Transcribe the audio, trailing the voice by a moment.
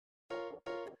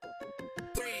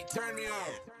Turn me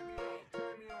up.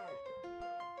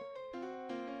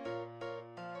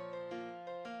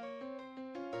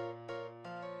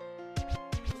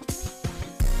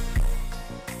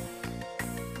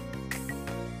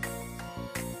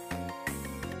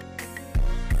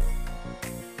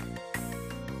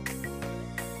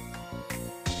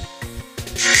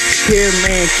 Here,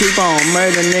 man, keep on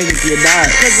murder niggas, you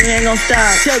die. Cause we ain't gon' stop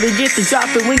till we get to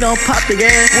drop it, we gon' pop the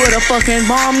gas with a fucking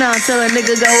bomb now. Tell a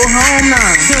nigga go home now.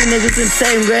 Two niggas in the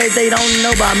same grade, they don't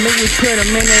know about me. We put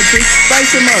them in that bitch,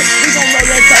 spice them up. We gon' roll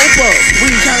that dope up. We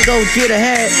tryna go get a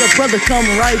hat. Your brother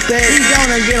coming right back. He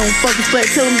gonna get on fucking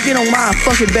flat. Tell him get on my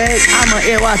fucking bag. I'm a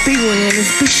NYP when in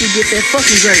this bitch to get that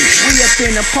fucking grade. We up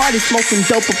in the party smoking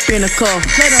dope up in the car.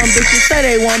 Let them bitches say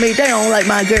they want me, they don't like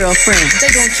my girlfriend.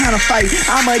 They gon' tryna fight.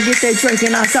 I'ma get that drink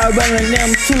and I start running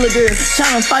them to the girl.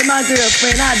 Tryna fight my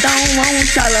girlfriend. I don't want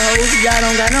y'all hoes. Y'all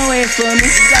don't got no ass for me.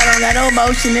 Y'all don't got no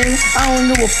motion, nigga. I don't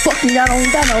give a fuck and y'all don't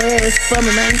got no ass for me,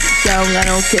 man. Y'all don't got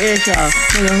no cash, y'all.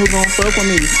 Nigga, who gon' fuck with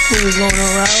me? Who's gonna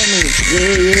ride with me?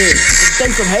 Yeah. They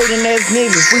some hating ass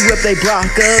niggas. We whip they block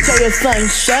up. Tell your son,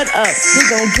 shut up. He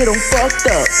gon' get them fucked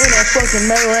up. In that fucking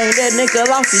mirror, ain't that nigga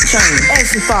lost his chain.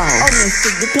 Ashy fall. On this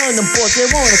stick, they telling them boys they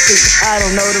wanna see. I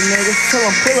don't know them niggas. Tell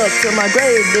them pull up to my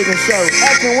grave digging show.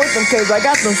 Acting with them cause I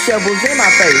got them shovels in my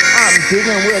face. I'm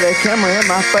digging with a camera in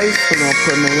my face. Who gon'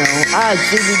 put me on? I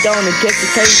jiggy down and catch the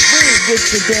case. We get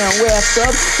you down wrapped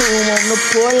up. Who on the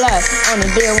poor life? On the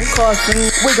damn caution.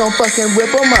 We gon' fucking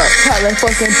whip them up. Call that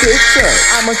fucking bitch up.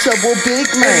 I'm a trouble big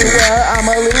man. Anywhere I'm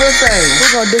a little thing. We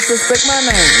gon' disrespect my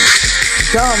name.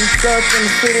 Dumb stuff in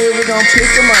the city, we gon' pick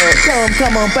them up. Tell them,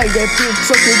 come on, bake that big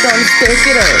truck, we gon' stack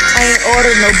it up. I ain't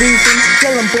ordered no beefing.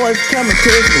 Tell them boys, come and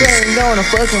kiss me. They ain't gonna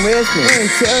fucking rest me. We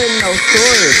ain't telling no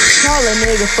stories. Call a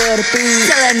nigga for the feed.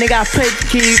 Tell that nigga I play the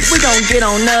keys. We gon' get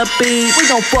on up beat. We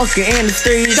gon' fucking in the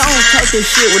streets. Don't talk this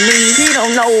shit with me. He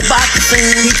don't know about the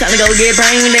scene. He tryna go get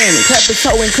brain damage. Cut the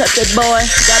toe and cut that boy.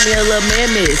 Got me a little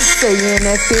memories. Stay in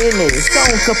that fitness.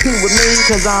 Don't compete with me,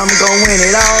 cause I'm gon' win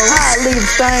it all. I leave the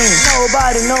stain.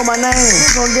 Nobody know my name.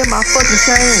 Who's gon' get my fucking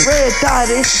chain? Red dot,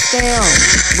 it's a scam.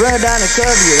 Run down and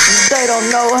cover you. They don't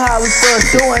know how we fuck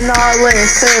doing all that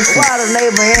stuff. Why the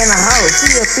neighbor in the house?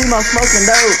 See a female smoking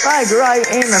dope. Like right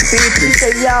in the 50. She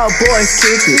say, y'all boys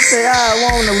kick it. She say, I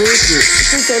wanna lick it.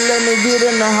 She say, let me get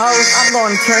in the house. I'm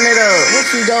gonna turn it up. When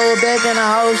she go back in the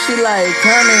house, she like,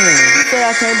 come in. She say,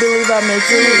 I can't believe I met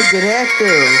you. You get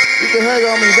active. You can hug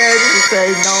on me, baby. She say,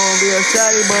 don't be a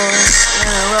shoddy boy.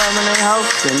 And run in the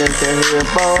house. And that's the hood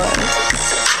boy.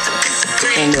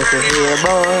 And that's the hood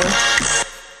boy.